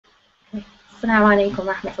Assalamu alaikum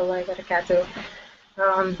wa rahmatullahi wa barakatuh.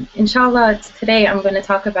 Inshallah, today I'm going to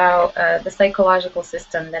talk about the psychological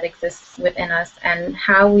system that exists within us and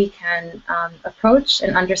how we can approach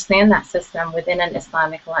and understand that system within an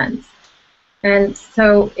Islamic lens. And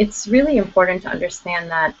so it's really important to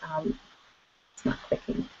understand that, it's not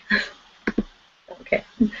clicking. Okay.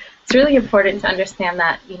 It's really important to understand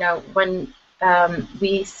that, when when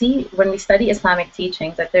we study Islamic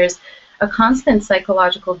teachings, that there's a constant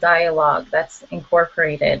psychological dialogue that's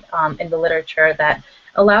incorporated in the literature that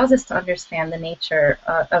allows us to understand the nature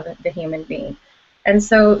of the human being. And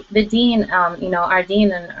so the deen, our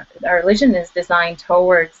deen and our religion is designed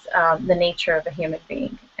towards the nature of a human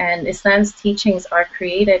being. And Islam's teachings are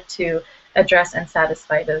created to address and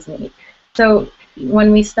satisfy those needs. So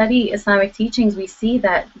when we study Islamic teachings, we see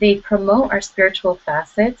that they promote our spiritual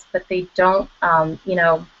facets, but they don't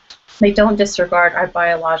disregard our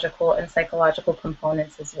biological and psychological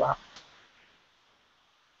components as well.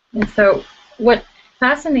 And so what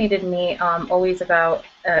fascinated me always about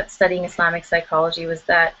studying Islamic psychology was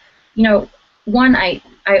that, one, I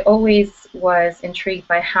always was intrigued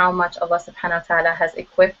by how much Allah subhanahu wa ta'ala has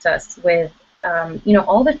equipped us with,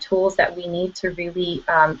 all the tools that we need to really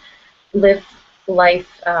live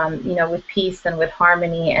life, with peace and with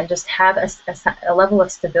harmony, and just have a level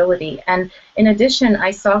of stability. And in addition,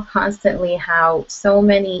 I saw constantly how so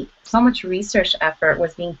much research effort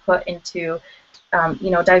was being put into,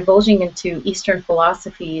 divulging into Eastern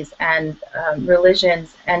philosophies and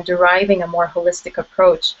religions and deriving a more holistic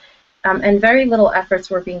approach. And very little efforts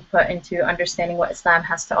were being put into understanding what Islam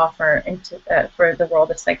has to offer for the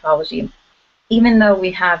world of psychology. Even though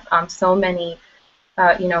we have so many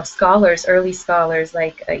scholars, early scholars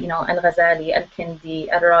like, Al-Ghazali, Al-Kindi,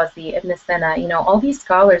 Al-Razi, Ibn Sina, all these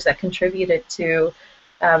scholars that contributed to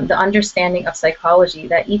the understanding of psychology,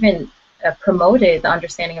 that even promoted the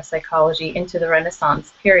understanding of psychology into the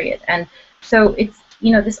Renaissance period. And so it's,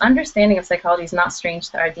 this understanding of psychology is not strange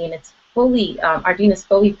to our deen. It's our deen is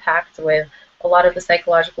fully packed with a lot of the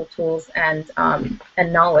psychological tools and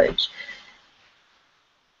knowledge.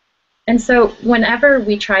 And so whenever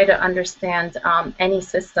we try to understand any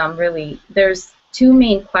system, really, there's two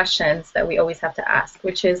main questions that we always have to ask,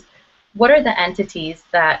 which is, what are the entities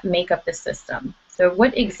that make up the system? So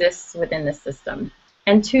what exists within the system?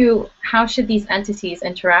 And two, how should these entities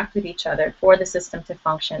interact with each other for the system to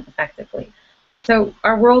function effectively? So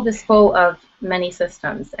our world is full of many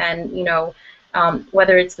systems, and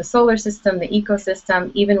whether it's the solar system, the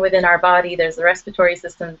ecosystem, even within our body, there's the respiratory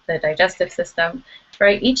system, the digestive system,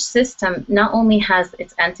 right? Each system not only has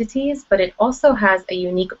its entities, but it also has a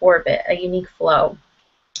unique orbit, a unique flow.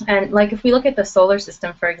 And like if we look at the solar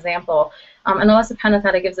system, for example, and Allah subhanahu wa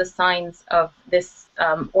ta'ala gives us signs of this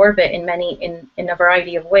orbit in a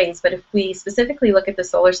variety of ways, but if we specifically look at the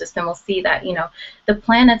solar system, we'll see that, the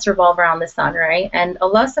planets revolve around the sun, right? And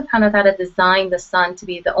Allah subhanahu wa ta'ala designed the sun to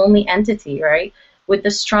be the only entity, right, with the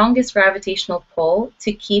strongest gravitational pull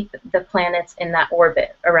to keep the planets in that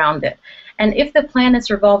orbit around it. And if the planets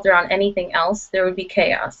revolved around anything else, there would be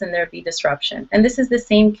chaos and there would be disruption. And this is the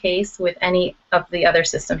same case with any of the other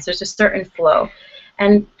systems. There's a certain flow.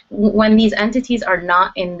 And when these entities are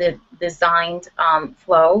not in the designed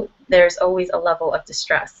flow, there's always a level of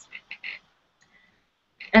distress.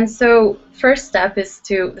 And so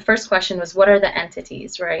the first question was, what are the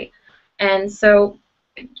entities, right? And so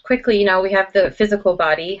quickly, we have the physical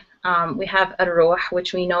body. We have ar-ruh,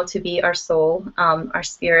 which we know to be our soul, our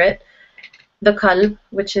spirit. The qalb,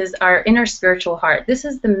 which is our inner spiritual heart. This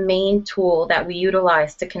is the main tool that we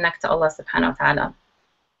utilize to connect to Allah subhanahu wa ta'ala.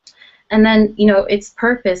 And then, its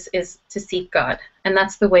purpose is to seek God, and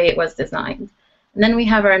that's the way it was designed. And then we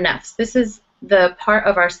have our nafs. This is the part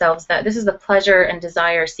of ourselves this is the pleasure and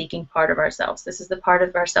desire seeking part of ourselves. This is the part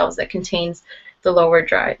of ourselves that contains the lower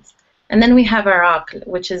drives. And then we have our aql,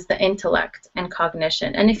 which is the intellect and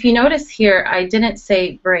cognition. And if you notice here, I didn't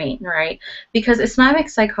say brain, right? Because Islamic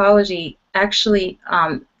psychology actually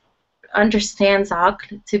understands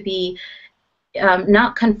aql to be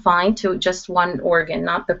not confined to just one organ,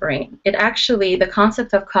 not the brain. It actually, the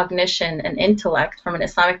concept of cognition and intellect from an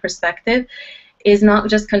Islamic perspective is not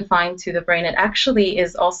just confined to the brain. It actually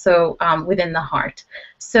is also within the heart.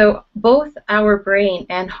 So both our brain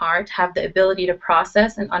and heart have the ability to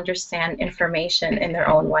process and understand information in their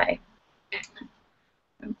own way.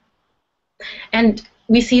 And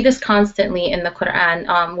we see this constantly in the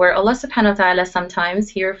Quran, where Allah subhanahu wa ta'ala sometimes,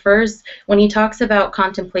 He refers, when He talks about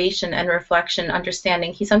contemplation and reflection,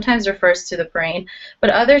 understanding, He sometimes refers to the brain, but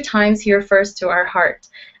other times He refers to our heart.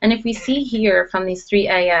 And if we see here from these three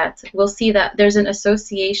ayat, we'll see that there's an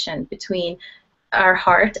association between our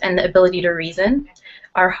heart and the ability to reason,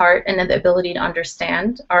 our heart and the ability to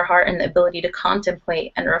understand, our heart and the ability to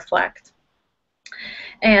contemplate and reflect.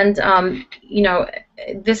 And you know,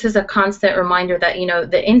 this is a constant reminder that, you know,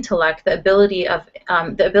 the intellect, the ability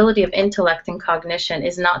of intellect and cognition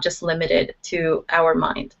is not just limited to our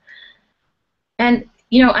mind. And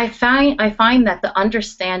you know, I find that the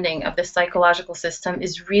understanding of the psychological system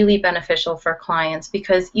is really beneficial for clients,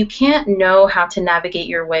 because you can't know how to navigate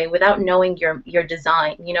your way without knowing your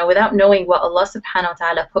design, you know, without knowing what Allah subhanahu wa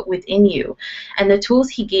ta'ala put within you and the tools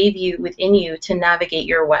He gave you within you to navigate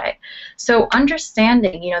your way. So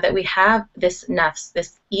understanding, you know, that we have this nafs,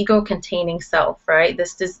 this ego-containing self, right?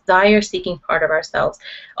 This desire-seeking part of ourselves,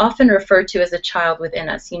 often referred to as a child within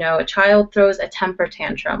us. You know, a child throws a temper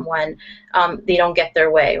tantrum when they don't get their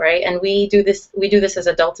way, right? And we do this as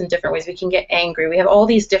adults in different ways. We can get angry. We have all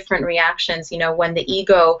these different reactions, you know, when the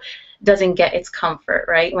ego doesn't get its comfort,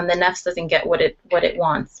 right? When the nafs doesn't get what it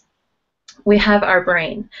wants. We have our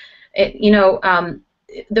brain.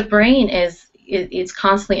 The brain it's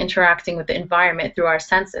constantly interacting with the environment through our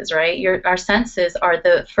senses, right? Our senses are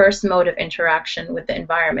the first mode of interaction with the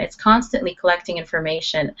environment. It's constantly collecting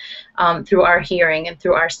information through our hearing and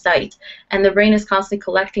through our sight, and the brain is constantly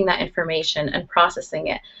collecting that information and processing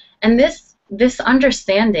it. And this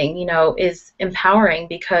understanding, you know, is empowering,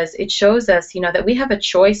 because it shows us, you know, that we have a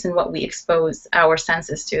choice in what we expose our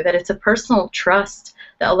senses to, that it's a personal trust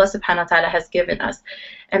that Allah subhanahu wa ta'ala has given us.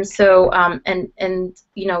 And so,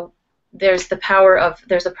 you know, there's a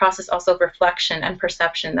process also of reflection and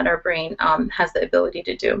perception that our brain has the ability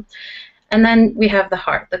to do. And then we have the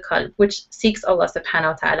heart, the qalb, which seeks Allah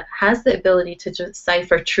subhanahu wa ta'ala, has the ability to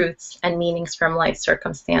decipher truths and meanings from life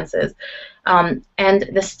circumstances. And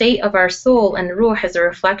the state of our soul and ruh is a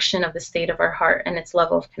reflection of the state of our heart and its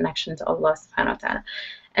level of connection to Allah subhanahu wa ta'ala.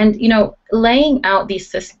 And, you know, laying out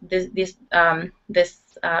these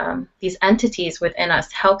entities within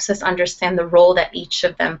us helps us understand the role that each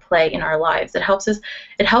of them play in our lives. It helps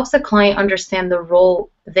the client understand the role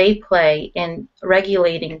they play in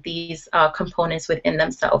regulating these components within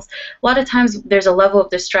themselves. A lot of times there's a level of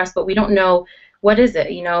distress, but we don't know what is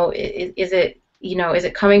it. You know, is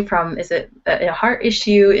it coming from? Is it a heart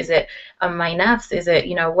issue? Is it my nafs? Is it,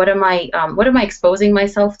 you know, what am I exposing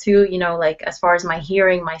myself to? You know, like as far as my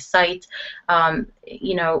hearing, my sight.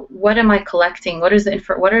 You know, what am I collecting? What is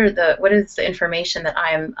the information that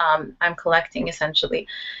I'm collecting essentially?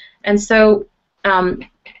 And so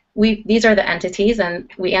these are the entities,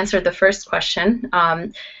 and we answered the first question.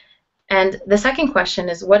 And the second question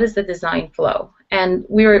is, what is the design flow? And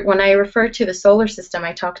when I referred to the solar system,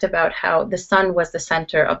 I talked about how the sun was the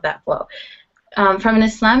center of that flow. From an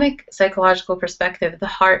Islamic psychological perspective, the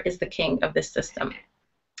heart is the king of this system.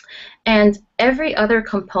 And every other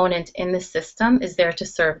component in the system is there to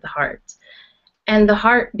serve the heart. And the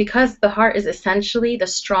heart, because the heart is essentially the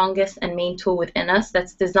strongest and main tool within us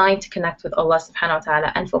that's designed to connect with Allah subhanahu wa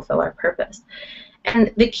ta'ala and fulfill our purpose.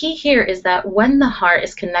 And the key here is that when the heart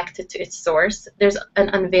is connected to its source, there's an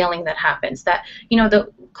unveiling that happens. That, you know,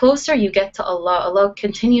 the closer you get to Allah, Allah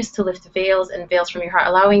continues to lift veils and veils from your heart,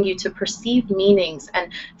 allowing you to perceive meanings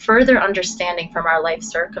and further understanding from our life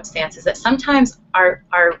circumstances that sometimes our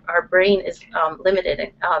brain is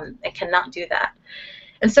limited and cannot do that.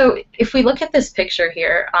 And so if we look at this picture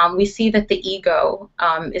here, we see that the ego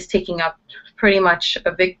is taking up pretty much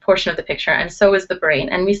a big portion of the picture, and so is the brain.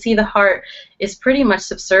 And we see the heart is pretty much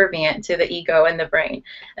subservient to the ego and the brain.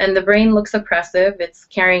 And the brain looks oppressive, it's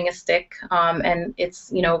carrying a stick, and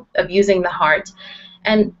it's, you know, abusing the heart.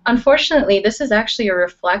 And unfortunately, this is actually a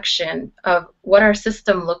reflection of what our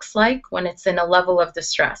system looks like when it's in a level of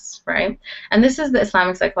distress, right? And this is the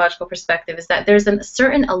Islamic psychological perspective, is that there's a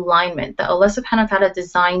certain alignment that Allah subhanahu wa ta'ala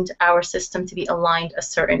designed our system to be aligned a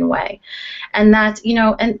certain way. And that, you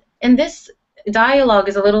know, and this dialogue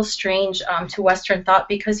is a little strange to Western thought,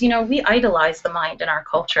 because, you know, we idolize the mind in our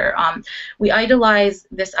culture. We idolize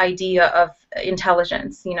this idea of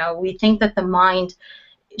intelligence. You know, we think that the mind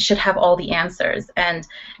should have all the answers, and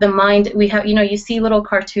the mind, we have, you know, you see little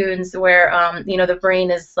cartoons where you know, the brain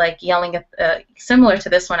is like yelling at, similar to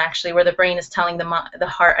this one actually, where the brain is telling the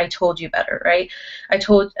heart, I told you better, right? I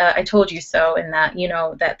told you so, and that, you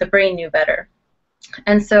know, that the brain knew better.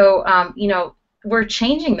 And so you know, we're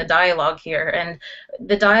changing the dialogue here, and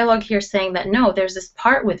the dialogue here saying that no, there's this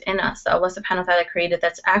part within us that Allah subhanahu wa ta'ala created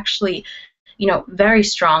that's actually, you know, very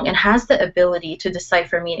strong and has the ability to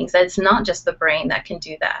decipher meanings, that it's not just the brain that can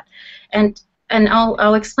do that. And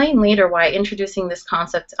I'll explain later why introducing this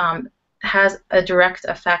concept has a direct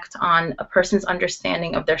effect on a person's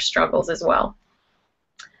understanding of their struggles as well.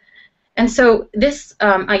 And so this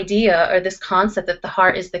idea or this concept that the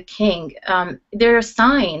heart is the king, there are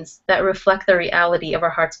signs that reflect the reality of our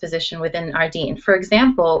heart's position within our deen. For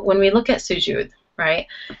example, when we look at sujud, right,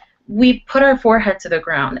 we put our forehead to the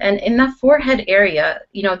ground, and in that forehead area,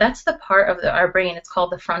 that's the part of our brain, it's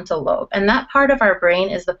called the frontal lobe, and that part of our brain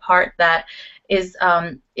is the part that is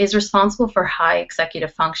responsible for high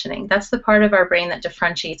executive functioning. That's the part of our brain that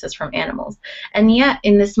differentiates us from animals. And yet,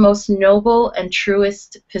 in this most noble and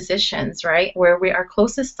truest positions, right, where we are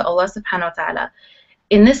closest to Allah subhanahu wa ta'ala,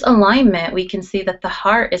 in this alignment, we can see that the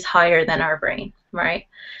heart is higher than our brain, right?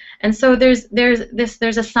 And so there's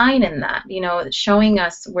a sign in that, showing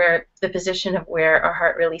us where the position of where our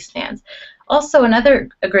heart really stands. Also,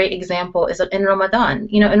 a great example is in Ramadan.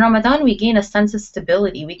 In Ramadan we gain a sense of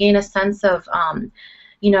stability. We gain a sense of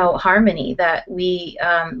harmony that we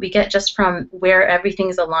get just from where everything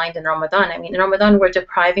is aligned in Ramadan. I mean, in Ramadan we're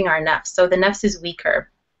depriving our nafs, so the nafs is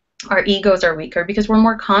weaker. Our egos are weaker because we're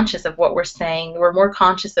more conscious of what we're saying. We're more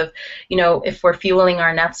conscious of, if we're fueling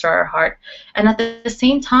our nafs or our heart. And at the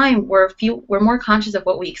same time, we're more conscious of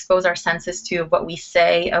what we expose our senses to, of what we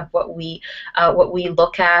say, of what we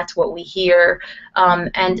look at, what we hear.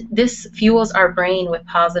 And this fuels our brain with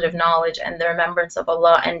positive knowledge and the remembrance of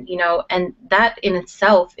Allah. And, and that in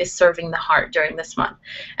itself is serving the heart during this month.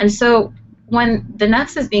 And so when the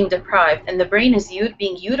nafs is being deprived and the brain is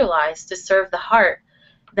being utilized to serve the heart,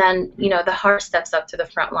 then the heart steps up to the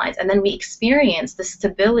front lines, and then we experience the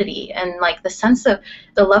stability and like the sense of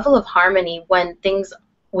the level of harmony when things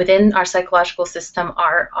within our psychological system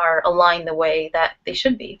are aligned the way that they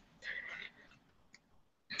should be.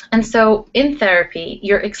 And so in therapy,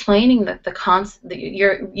 you're explaining that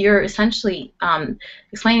you're essentially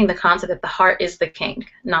explaining the concept that the heart is the king,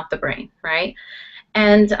 not the brain, right?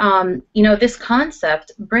 And this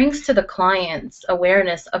concept brings to the clients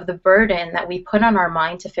awareness of the burden that we put on our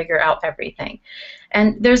mind to figure out everything.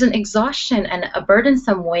 And there's an exhaustion and a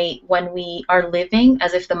burdensome weight when we are living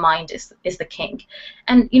as if the mind is the king.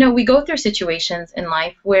 And we go through situations in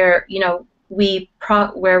life where we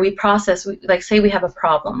process, like say we have a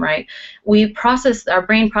problem, right? Our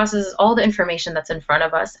brain processes all the information that's in front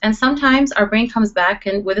of us, and sometimes our brain comes back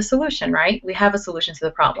with a solution, right? We have a solution to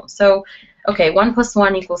the problem. So, okay, 1 +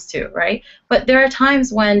 1 = 2, right? But there are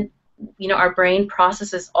times when our brain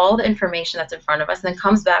processes all the information that's in front of us and then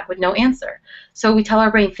comes back with no answer. So we tell our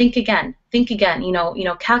brain, think again,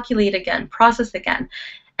 calculate again, process again.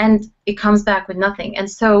 And it comes back with nothing. And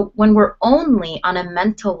so when we're only on a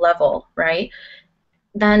mental level, right,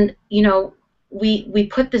 then we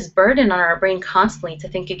put this burden on our brain constantly to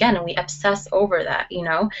think again, and we obsess over that,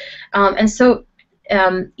 and so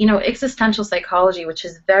existential psychology, which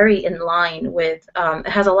is very in line with, it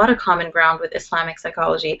has a lot of common ground with Islamic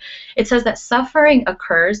psychology. It says that suffering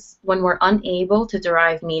occurs when we're unable to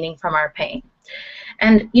derive meaning from our pain.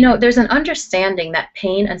 And, there's an understanding that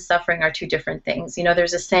pain and suffering are two different things.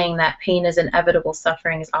 There's a saying that pain is inevitable,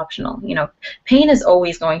 suffering is optional. Pain is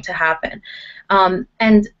always going to happen.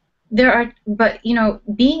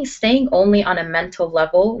 Staying only on a mental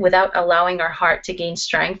level without allowing our heart to gain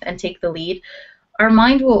strength and take the lead, our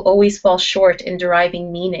mind will always fall short in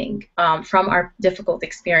deriving meaning from our difficult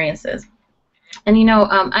experiences. And,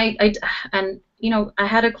 I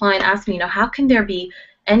had a client ask me, how can there be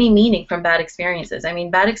any meaning from bad experiences? I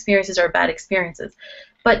mean, bad experiences are bad experiences.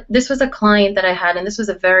 But this was a client that I had, and this was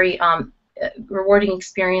a very rewarding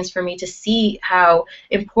experience for me to see how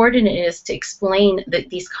important it is to explain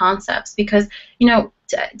these concepts, because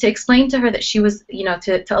to explain to her that she was,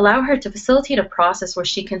 to allow her to facilitate a process where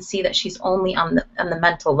she can see that she's only on the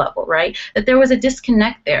mental level, right? That there was a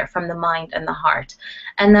disconnect there from the mind and the heart,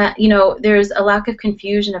 and that there's a lack of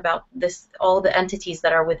confusion about all the entities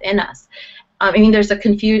that are within us. I mean, there's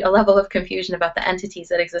a level of confusion about the entities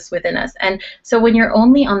that exist within us. And so when you're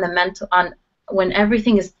only on the mental, when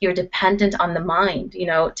everything is, you're dependent on the mind,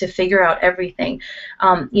 to figure out everything,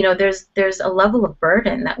 there's a level of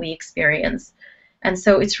burden that we experience. And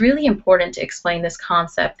so it's really important to explain this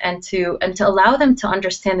concept and to allow them to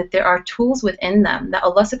understand that there are tools within them that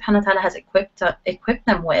Allah subhanahu wa ta'ala has equipped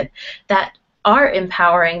them with that are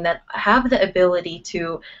empowering, that have the ability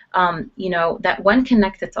to, that when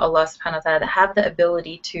connected to Allah subhanahu wa ta'ala, that have the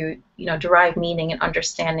ability to, derive meaning and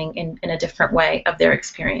understanding in a different way of their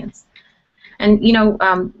experience. And,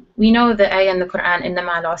 we know the ayah in the Quran, "Inna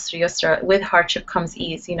ma'al usri yusra," with hardship comes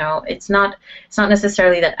ease. It's not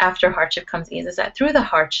necessarily that after hardship comes ease. It's that through the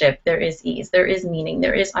hardship there is ease, there is meaning,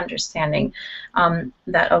 there is understanding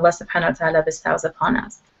that Allah subhanahu wa ta'ala bestows upon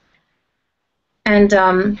us. And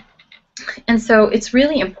so it's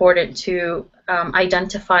really important to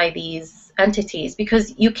identify these entities,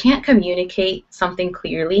 because you can't communicate something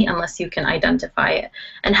clearly unless you can identify it.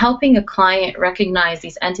 And helping a client recognize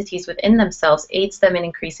these entities within themselves aids them in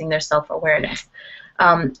increasing their self-awareness.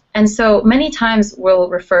 And so many times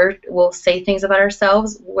we'll say things about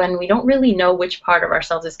ourselves when we don't really know which part of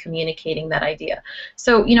ourselves is communicating that idea.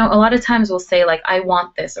 So, you know, a lot of times we'll say like, I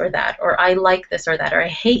want this or that, or I like this or that, or I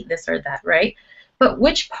hate this or that, right? But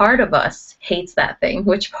which part of us hates that thing?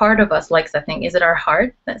 Which part of us likes that thing? Is it our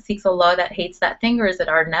heart that seeks Allah that hates that thing, or is it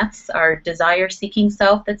our nafs, our desire-seeking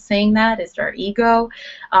self that's saying that? Is it our ego?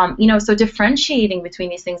 You know, so differentiating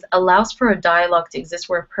between these things allows for a dialogue to exist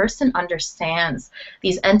where a person understands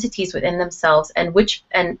these entities within themselves, and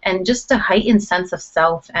just a heightened sense of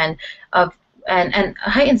self and a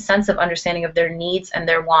heightened sense of understanding of their needs and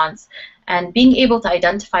their wants. And being able to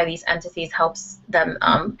identify these entities helps them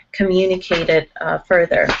communicate it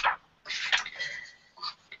further.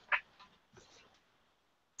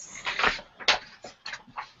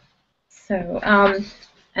 So,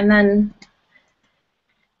 and then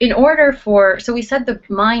in order for, so we said the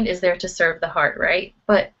mind is there to serve the heart, right?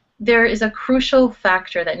 But there is a crucial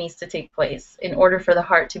factor that needs to take place in order for the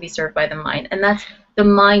heart to be served by the mind, and that's the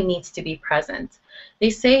mind needs to be present.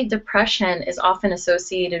 They say depression is often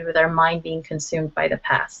associated with our mind being consumed by the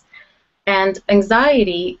past, and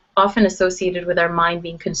anxiety often associated with our mind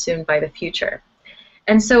being consumed by the future.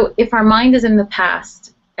 And so if our mind is in the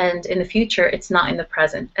past and in the future, it's not in the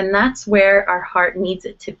present, and that's where our heart needs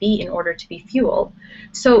it to be in order to be fueled.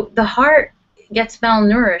 So the heart gets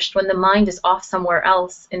malnourished when the mind is off somewhere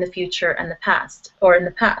else in the future and the past, or in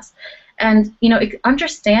the past. And you know,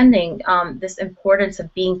 understanding this importance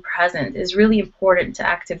of being present is really important to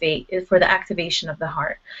activate for the activation of the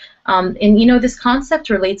heart. And you know, this concept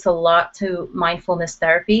relates a lot to mindfulness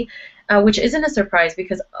therapy, which isn't a surprise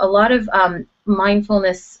because a lot of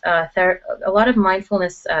mindfulness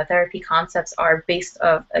therapy concepts are based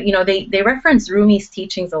of, you know, they reference Rumi's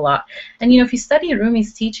teachings a lot. And you know, if you study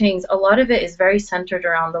Rumi's teachings, a lot of it is very centered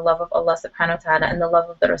around the love of Allah subhanahu wa ta'ala and the love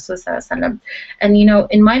of the Rasul sallallahu alaihi wasallam. And you know,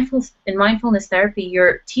 in mindfulness therapy,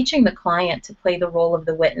 you're teaching the client to play the role of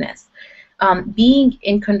the witness. Being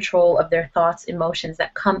in control of their thoughts, emotions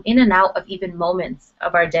that come in and out of even moments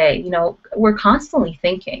of our day. You know, we're constantly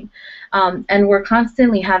thinking, and we're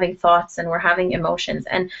constantly having thoughts, and we're having emotions.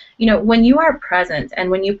 And you know, when you are present and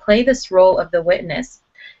when you play this role of the witness,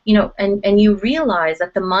 you know, and you realize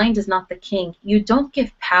that the mind is not the king, you don't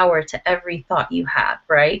give power to every thought you have,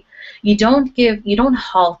 right? You don't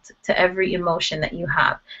halt to every emotion that you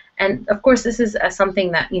have. And of course, this is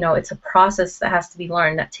something that, you know, it's a process that has to be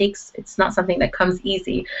learned. It's not something that comes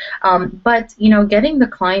easy. But you know, getting the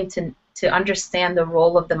client to understand the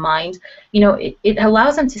role of the mind, you know, it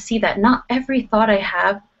allows them to see that not every thought I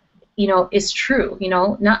have, you know, is true. You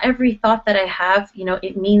know, not every thought that I have, you know,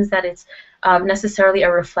 it means that it's necessarily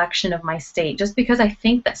a reflection of my state. Just because I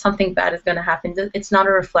think that something bad is going to happen, it's not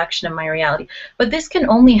a reflection of my reality. But this can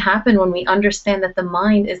only happen when we understand that the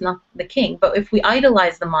mind is not the king. But if we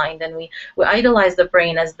idolize the mind and we idolize the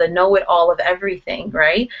brain as the know-it-all of everything,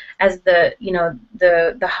 right? As the, you know,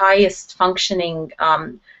 the highest functioning,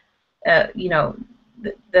 you know,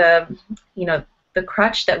 the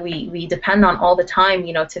crutch that we depend on all the time,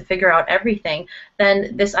 you know, to figure out everything,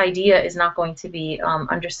 then this idea is not going to be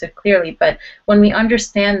understood clearly. But when we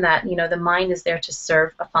understand that, you know, the mind is there to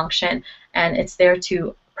serve a function, and it's there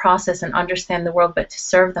to process and understand the world, but to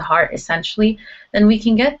serve the heart essentially, then we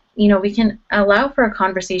can get, you know, we can allow for a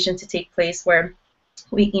conversation to take place where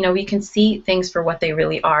we can see things for what they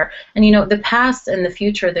really are. And you know, the past and the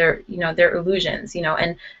future, they're illusions, you know,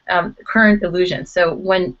 and current illusions. So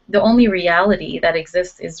when the only reality that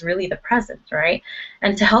exists is really the present, right?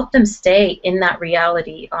 And to help them stay in that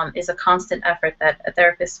reality is a constant effort that a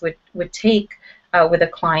therapist would take with a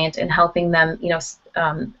client, in helping them, you know,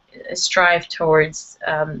 strive towards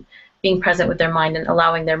being present with their mind and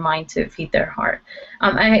allowing their mind to feed their heart.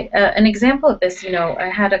 An example of this, you know, I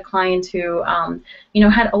had a client who, you know,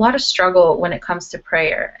 had a lot of struggle when it comes to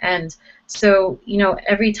prayer. And so, you know,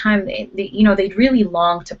 every time you know, they'd really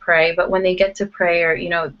long to pray, but when they get to prayer, you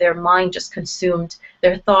know, their mind just consumed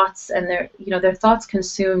their thoughts, and their thoughts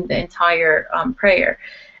consumed the entire prayer.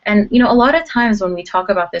 And you know, a lot of times when we talk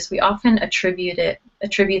about this, we often attribute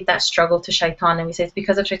that struggle to shaitan, and we say it's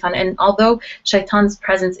because of shaitan. And although shaitan's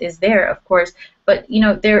presence is there, of course, but you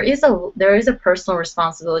know, there is a personal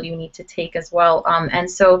responsibility we need to take as well. And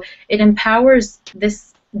so it empowers,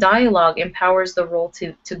 this dialogue empowers the role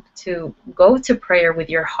to go to prayer with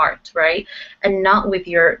your heart, right, and not with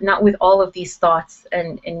all of these thoughts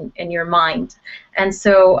in your mind. And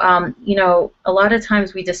so, you know, a lot of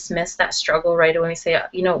times we dismiss that struggle right when we say,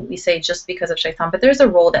 you know, we say just because of shaitan, but there's a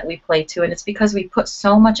role that we play too, and it's because we put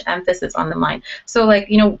so much emphasis on the mind. So, like,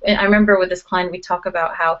 you know, I remember with this client, we talk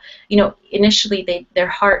about how, you know, initially their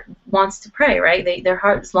heart wants to pray, right? Their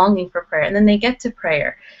heart is longing for prayer, and then they get to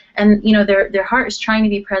prayer. And you know their heart is trying to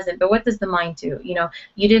be present, but what does the mind do? You know,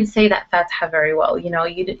 you didn't say that Fatiha very well. You know,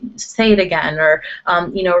 you didn't say it again, or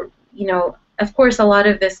you know, of course, a lot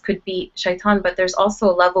of this could be shaitan, but there's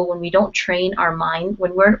also a level when we don't train our mind,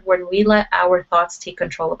 when we let our thoughts take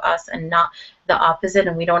control of us and not the opposite,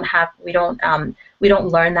 and we don't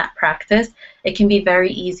learn that practice. It can be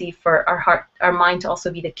very easy for our mind to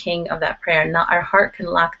also be the king of that prayer. Not our heart can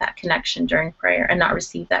lack that connection during prayer and not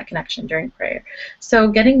receive that connection during prayer. So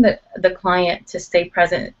getting the client to stay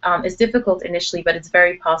present is difficult initially, but it's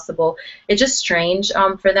very possible. It's just strange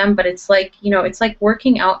for them, but it's like, you know, it's like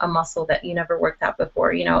working out a muscle that you never worked out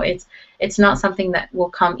before. You know, it's not something that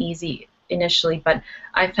will come easy initially, but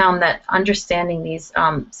I found that understanding these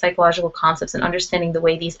psychological concepts and understanding the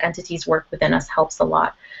way these entities work within us helps a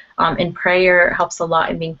lot. In prayer helps a lot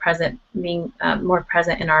in being present, being more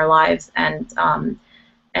present in our lives, and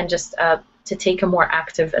just to take a more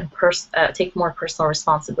active and take more personal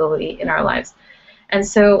responsibility in our lives. And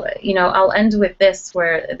so, you know, I'll end with this,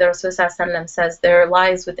 where the Rasul says, there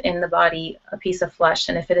lies within the body a piece of flesh,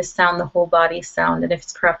 and if it is sound, the whole body is sound, and if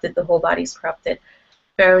it's corrupted, the whole body is corrupted.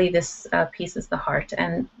 Verily, this piece is the heart.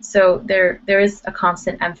 And so there is a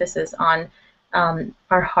constant emphasis on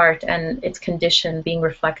our heart and its condition being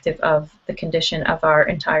reflective of the condition of our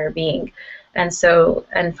entire being. And so,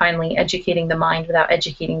 and finally, educating the mind without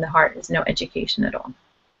educating the heart is no education at all.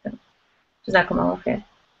 So, Jazakumullah khair.